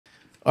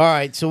All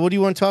right, so what do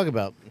you want to talk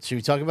about? Should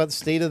we talk about the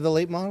state of the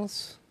late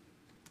models?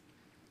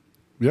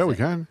 Yeah, we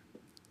can.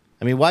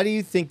 I mean, why do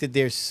you think that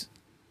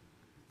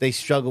they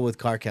struggle with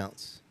car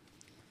counts?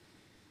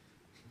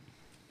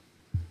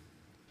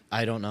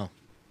 I don't know.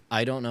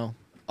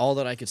 All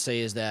that I could say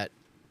is that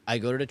I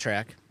go to the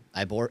track.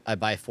 I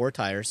buy 4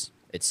 tires.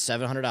 It's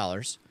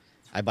 $700.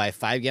 I buy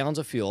 5 gallons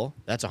of fuel.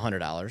 That's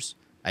 $100.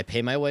 I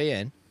pay my way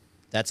in.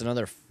 That's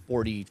another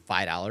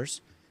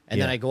 $45. And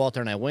then I go out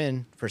there and I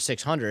win for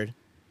 $600,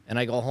 and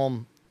I go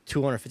home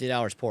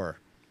 $250 poorer.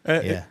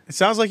 Yeah. It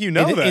sounds like you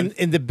know that.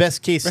 In the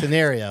best case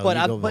scenario,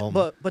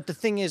 but the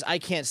thing is, I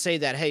can't say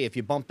that. Hey, if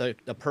you bump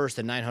the purse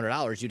to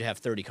 $900, you'd have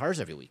 30 cars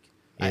every week.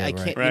 Yeah, I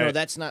can't. right. You know,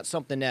 that's not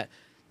something that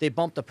they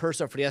bumped the purse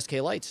up for the SK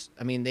Lights.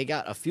 I mean, they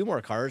got a few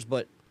more cars,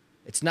 but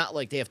it's not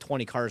like they have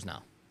 20 cars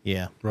now.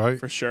 Yeah, Right.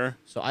 For sure.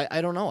 So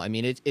I don't know. I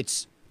mean,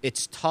 it's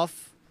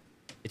tough.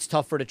 It's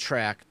tough for the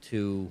track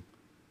to,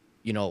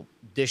 you know,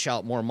 dish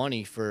out more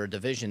money for a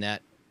division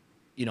that,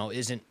 you know,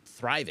 isn't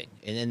thriving.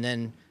 And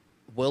then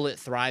will it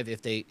thrive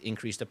if they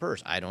increase the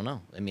purse? I don't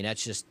know. I mean,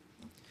 that's just.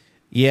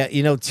 Yeah,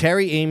 you know,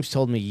 Terry Ames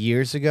told me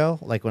years ago,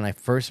 like when I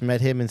first met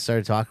him and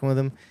started talking with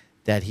him,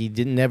 that he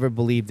never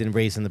believed in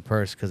raising the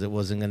purse because it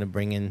wasn't going to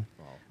bring in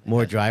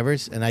more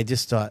drivers. And I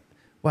just thought,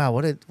 wow,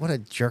 what a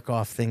jerk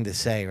off thing to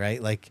say,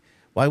 right? Like,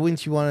 why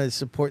wouldn't you want to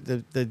support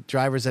the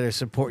drivers that are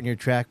supporting your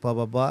track, blah,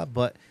 blah, blah?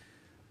 But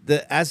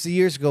as the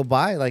years go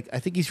by, like, I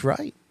think he's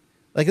right.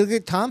 Like, look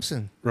at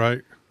Thompson.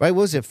 Right. Right?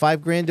 What was it,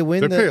 $5,000 to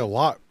win? They pay a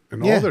lot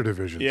in all their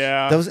divisions.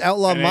 Yeah. Those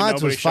Outlaw And ain't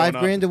Mods was nobody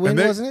showing $5,000 to win,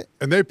 wasn't it?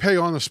 And they pay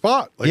on the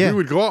spot. Like, we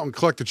would go out and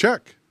collect a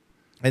check.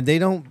 And they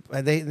don't.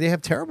 They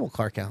have terrible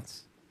car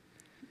counts.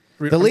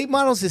 I mean, The late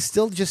models is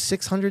still just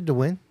 $600 to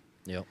win.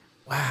 Yep.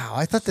 Wow,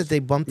 I thought that they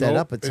bumped that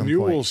up at some And you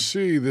point. will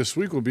see this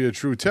week will be a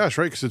true test,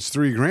 right? Because it's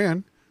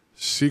 $3,000.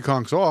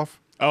 Seekonk's off.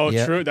 Oh,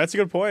 Yeah. true. That's a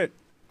good point.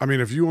 I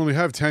mean, if you only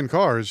have 10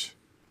 cars,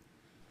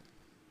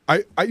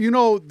 you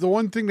know, the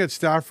one thing that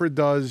Stafford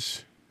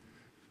does,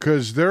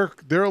 because their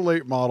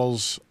late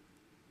models,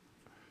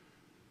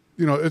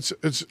 you know, it's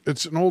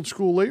an old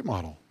school late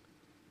model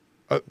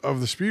of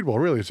the Speedbowl.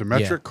 Really, it's a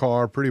metric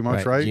car, pretty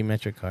much, right?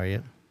 G-metric car, yeah.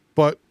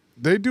 But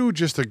they do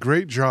just a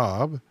great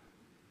job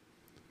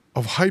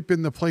of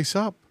hyping the place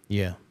up.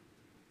 Yeah.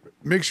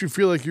 Makes you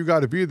feel like you got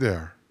to be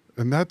there,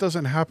 and that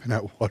doesn't happen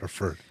at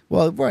Waterford.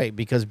 Well, right,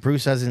 because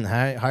Bruce hasn't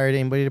hired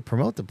anybody to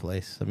promote the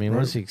place. I mean,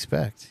 what does he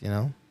expect, you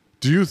know?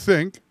 Do you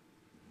think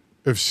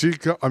if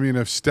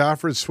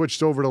Stafford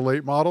switched over to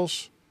late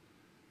models,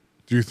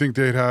 do you think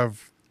they'd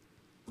have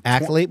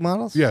Late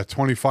models?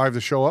 25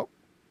 to show up?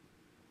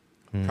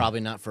 Probably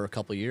not for a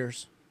couple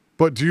years.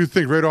 But do you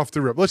think right off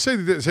the rip, let's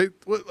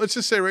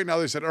just say right now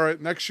they said, all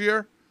right, next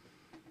year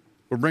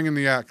we're bringing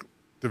the ACK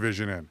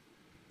division in.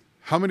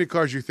 How many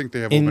cars do you think they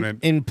have open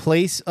in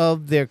place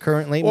of their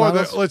current late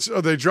models?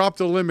 They drop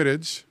the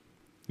limiteds.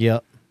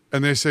 Yep.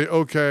 And they say,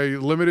 okay,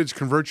 limiteds,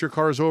 convert your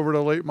cars over to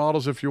late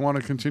models if you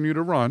want to continue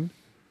to run.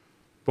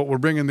 But we're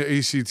bringing the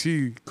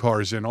ACT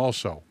cars in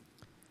also.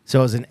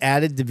 So it's an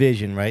added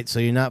division, right? So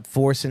you're not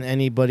forcing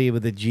anybody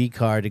with a G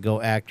car to go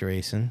ACT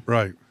racing.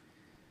 Right.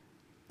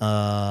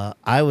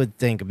 I would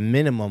think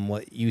minimum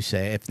what you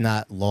say, if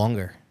not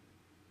longer.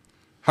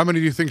 How many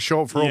do you think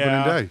show up for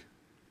opening day?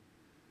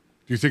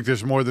 Do you think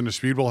there's more than the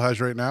Speedbowl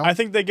has right now? I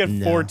think they get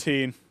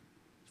 14.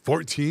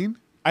 14?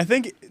 I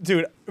think,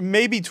 dude,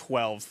 maybe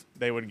 12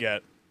 they would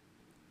get.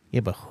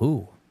 Yeah, but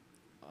who?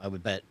 I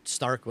would bet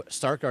Stark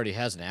already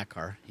has an ACK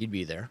car. He'd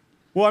be there.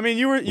 Well, I mean,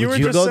 you were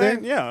just go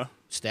saying, there? yeah.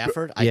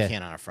 Stafford, Yeah. I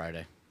can't on a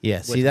Friday.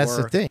 Yeah, see, With that's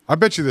the work. thing. I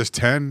bet you there's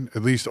 10,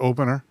 at least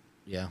opener.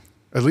 Yeah.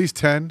 At least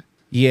 10.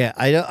 Yeah,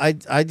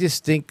 I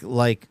just think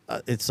like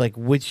it's like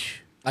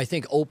which. I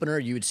think opener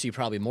you would see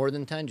probably more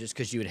than 10 just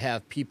because you would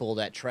have people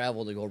that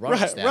travel to go run at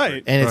Right, Stafford.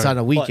 right. And it's Right. on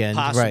a But weekend,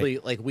 possibly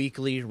right? like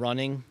weekly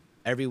running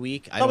every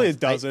week. Probably a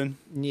dozen.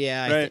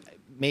 Right.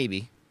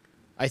 Maybe.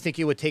 I think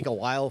it would take a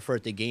while for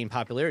it to gain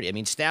popularity. I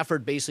mean,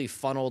 Stafford basically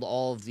funneled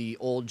all of the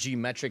old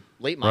G-metric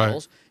late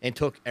models and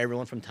took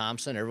everyone from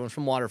Thompson, everyone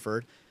from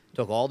Waterford,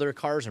 took all their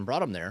cars and brought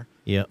them there.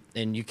 Yep.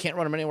 And you can't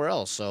run them anywhere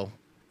else. So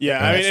Yeah,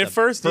 I mean, That's at a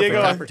first, perfect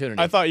Diego,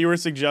 opportunity. I thought you were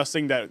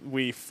suggesting that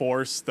we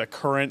force the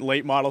current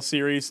late model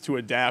series to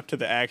adapt to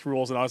the ACT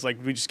rules, and I was like,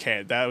 we just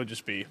can't. That would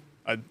just be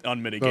an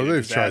unmitigated No,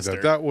 they've disaster. tried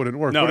that. That wouldn't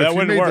work. No, but that if you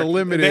wouldn't made work.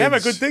 The limiteds, They have a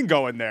good thing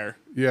going there.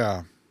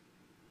 Yeah.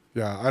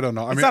 Yeah, I don't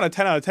know. It's not a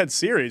 10 out of 10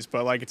 series,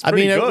 but like it's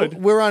pretty good.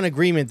 we're on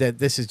agreement that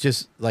this is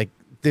just like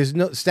there's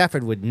no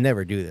Stafford would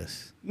never do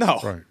this. No,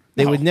 Right.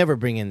 They No. would never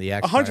bring in the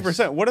X.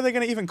 100%. What are they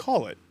going to even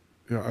call it?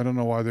 Yeah, I don't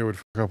know why they would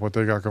fuck up what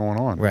they got going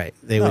on. Right.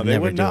 They No, would they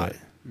never would do not. it.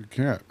 You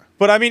can't.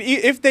 But I mean,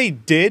 if they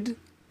did,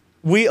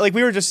 we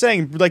were just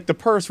saying, like the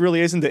purse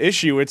really isn't the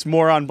issue. It's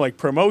more on like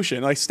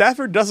promotion. Like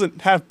Stafford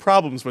doesn't have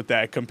problems with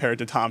that compared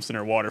to Thompson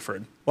or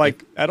Waterford,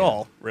 like at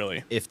all,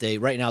 really. if they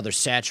right now they're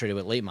saturated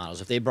with late models.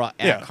 If they brought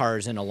ACK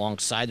cars in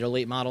alongside their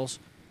late models,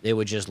 they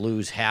would just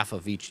lose half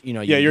of each. You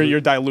know, Yeah,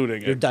 you're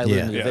diluting it. you're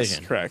diluting the Yes,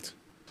 division. correct.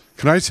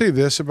 Can I say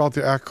this about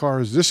the ACT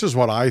cars? This is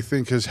what I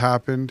think has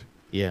happened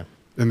Yeah.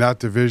 in that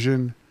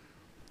division.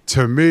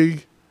 To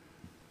me,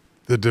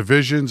 The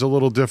division's a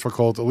little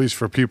difficult, at least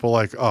for people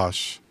like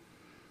us.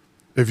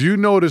 If you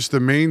notice the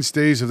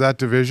mainstays of that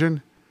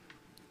division,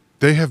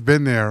 they have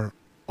been there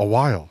a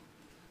while.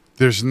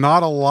 There's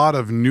not a lot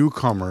of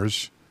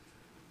newcomers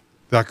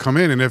that come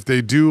in, and if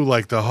they do,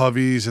 like the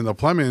Hoveys and the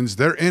Plemons,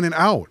 they're in and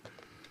out.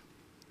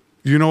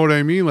 You know what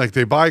I mean? Like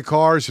they buy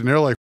cars and they're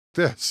like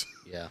this,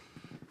 Yeah.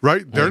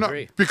 right? They're not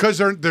agree. because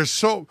they're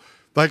so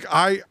like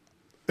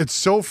It's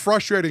so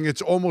frustrating.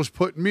 It's almost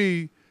put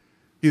me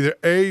either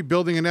A,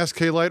 building an SK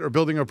Light or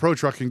building a Pro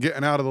Truck and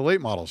getting out of the late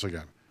models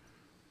again.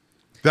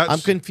 I'm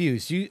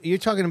confused. You're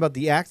talking about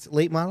the Act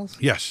late models?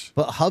 Yes.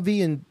 But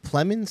Hovey and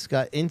Plemons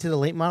got into the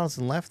late models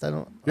and left?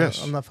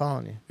 Yes. I'm not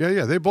following you.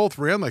 Yeah. They both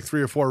ran like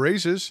 3 or 4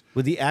 races.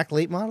 With the Act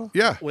late model?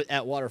 Yeah.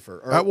 At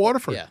Waterford. At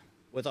Waterford. Yeah,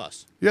 with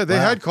us. Yeah, they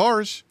Wow. had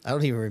cars. I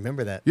don't even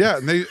remember that. Yeah,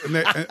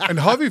 and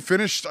Hovey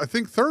finished, I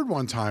think, 3rd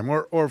one time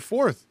or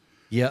 4th.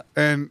 Yeah.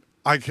 And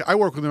I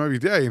work with him every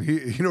day, and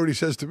you know what he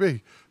says to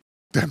me?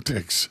 Them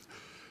dicks.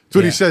 That's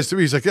what he Yeah. says to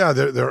me. He's like, yeah,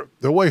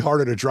 they're way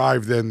harder to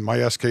drive than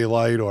my SK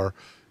Light, or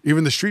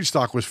even the street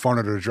stock was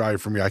funner to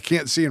drive for me. I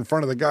can't see in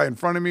front of the guy in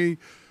front of me.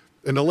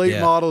 In the late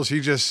Yeah. models, he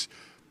just,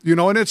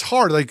 and it's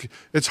hard. Like,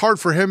 it's hard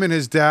for him and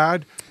his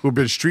dad, who've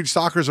been street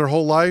stockers their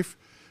whole life,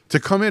 to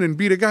come in and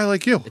beat a guy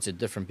like you. It's a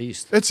different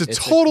beast. It's a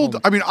total,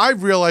 I mean,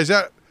 I've realized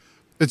that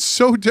it's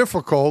so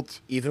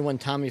difficult. Even when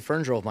Tommy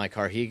Fern drove my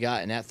car, he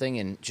got in that thing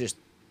and just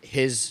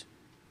his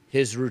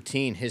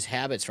routine, his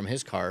habits from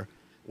his car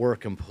were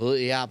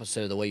completely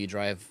opposite of the way you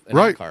drive an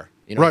Right. old car.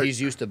 You know, Right.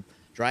 he's used to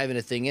driving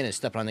a thing in and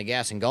stepping on the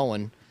gas and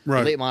going.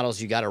 Right. Late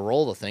models, you got to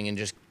roll the thing and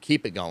just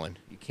keep it going.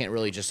 You can't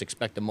really just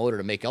expect the motor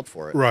to make up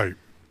for it. Right.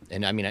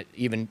 And I mean,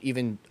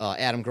 even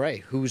Adam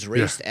Gray, who's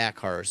raced at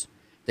cars,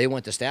 they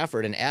went to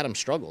Stafford and Adam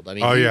struggled. I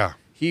mean,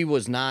 he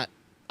was not.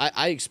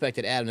 I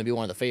expected Adam to be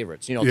one of the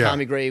favorites. You know, Yeah.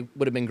 Tommy Gray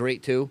would have been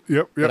great too.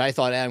 Yep. But I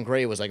thought Adam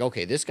Gray was like,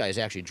 okay, this guy's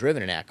actually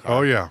driven an AT car.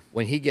 Oh, yeah.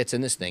 When he gets in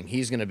this thing,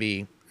 he's going to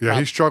be. Yeah,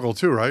 he struggled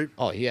too, right?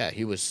 Oh yeah,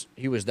 he was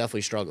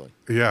definitely struggling.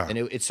 Yeah. And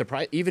it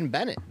surprised even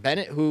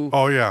Bennett, who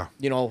Oh, yeah.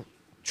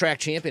 track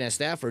champion at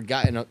Stafford,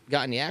 got in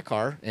the AT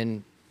car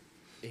and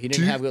he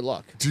didn't have good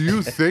luck. Do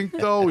you think,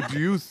 though,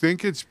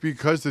 it's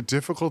because the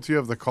difficulty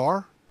of the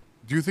car?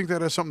 Do you think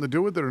that has something to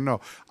do with it or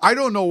no? I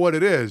don't know what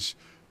it is,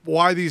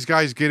 why these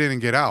guys get in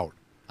and get out.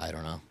 I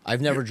don't know.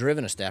 I've never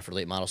driven a Stafford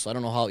late model, so I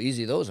don't know how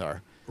easy those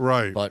are.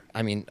 Right. But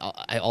I mean,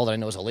 all that I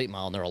know is a late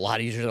model, and they're a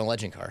lot easier than a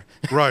legend car.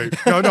 Right.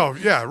 No,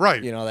 yeah,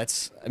 right.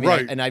 That's. I mean,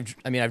 Right.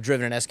 I've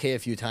driven an SK a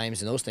few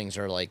times, and those things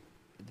are like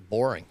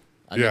boring.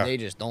 I mean, Yeah. they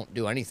just don't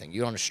do anything.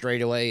 You on a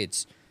straightaway,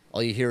 it's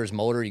all you hear is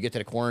motor. You get to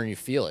the corner and you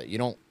feel it. You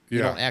don't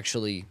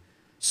actually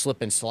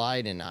slip and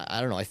slide. And I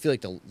don't know. I feel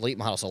like the late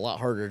model's a lot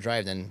harder to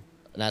drive than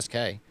an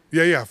SK.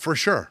 Yeah, for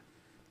sure.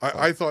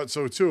 I thought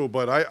so too,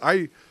 but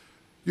I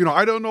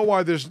don't know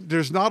why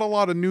there's not a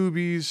lot of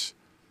newbies,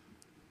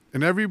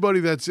 and everybody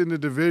that's in the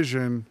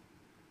division,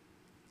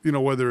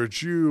 whether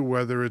it's you,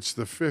 whether it's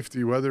the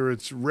 50, whether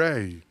it's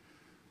Ray,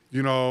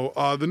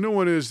 the new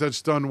one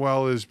that's done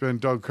well has been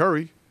Doug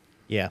Curry.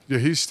 Yeah. Yeah,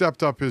 he's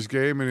stepped up his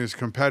game and is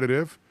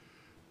competitive,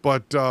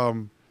 but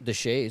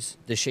Deshays,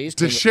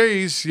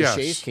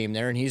 yes, came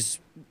there and he's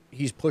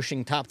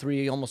pushing top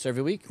 3 almost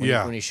every week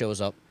when he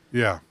shows up.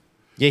 Yeah.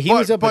 Yeah, he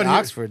was up at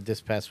Oxford this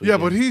past week. Yeah,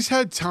 but he's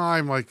had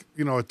time, like,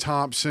 at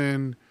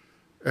Thompson,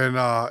 and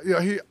not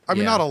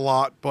a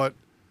lot, but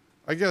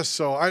I guess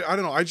so. I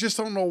don't know. I just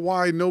don't know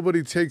why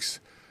nobody takes,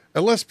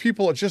 unless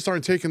people just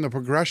aren't taking the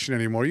progression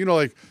anymore.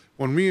 Like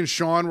when me and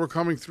Sean were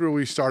coming through,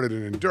 we started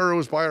in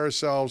enduros by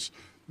ourselves,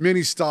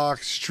 mini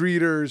stocks,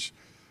 streeters,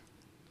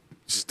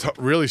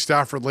 really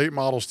Stafford late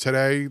models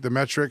today, the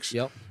metrics.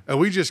 Yep. And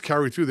we just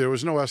carried through. There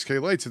was no SK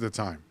lights at the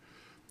time.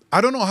 I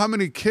don't know how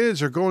many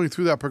kids are going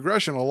through that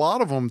progression. A lot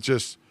of them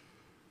just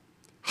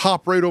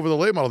hop right over the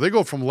late model. They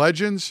go from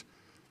legends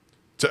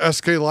to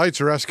SK lights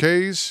or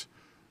SKs,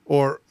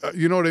 or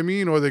you know what I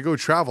mean, or they go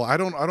travel. I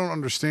don't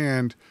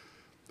understand.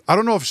 I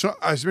don't know if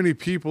as many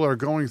people are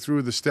going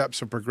through the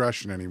steps of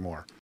progression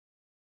anymore.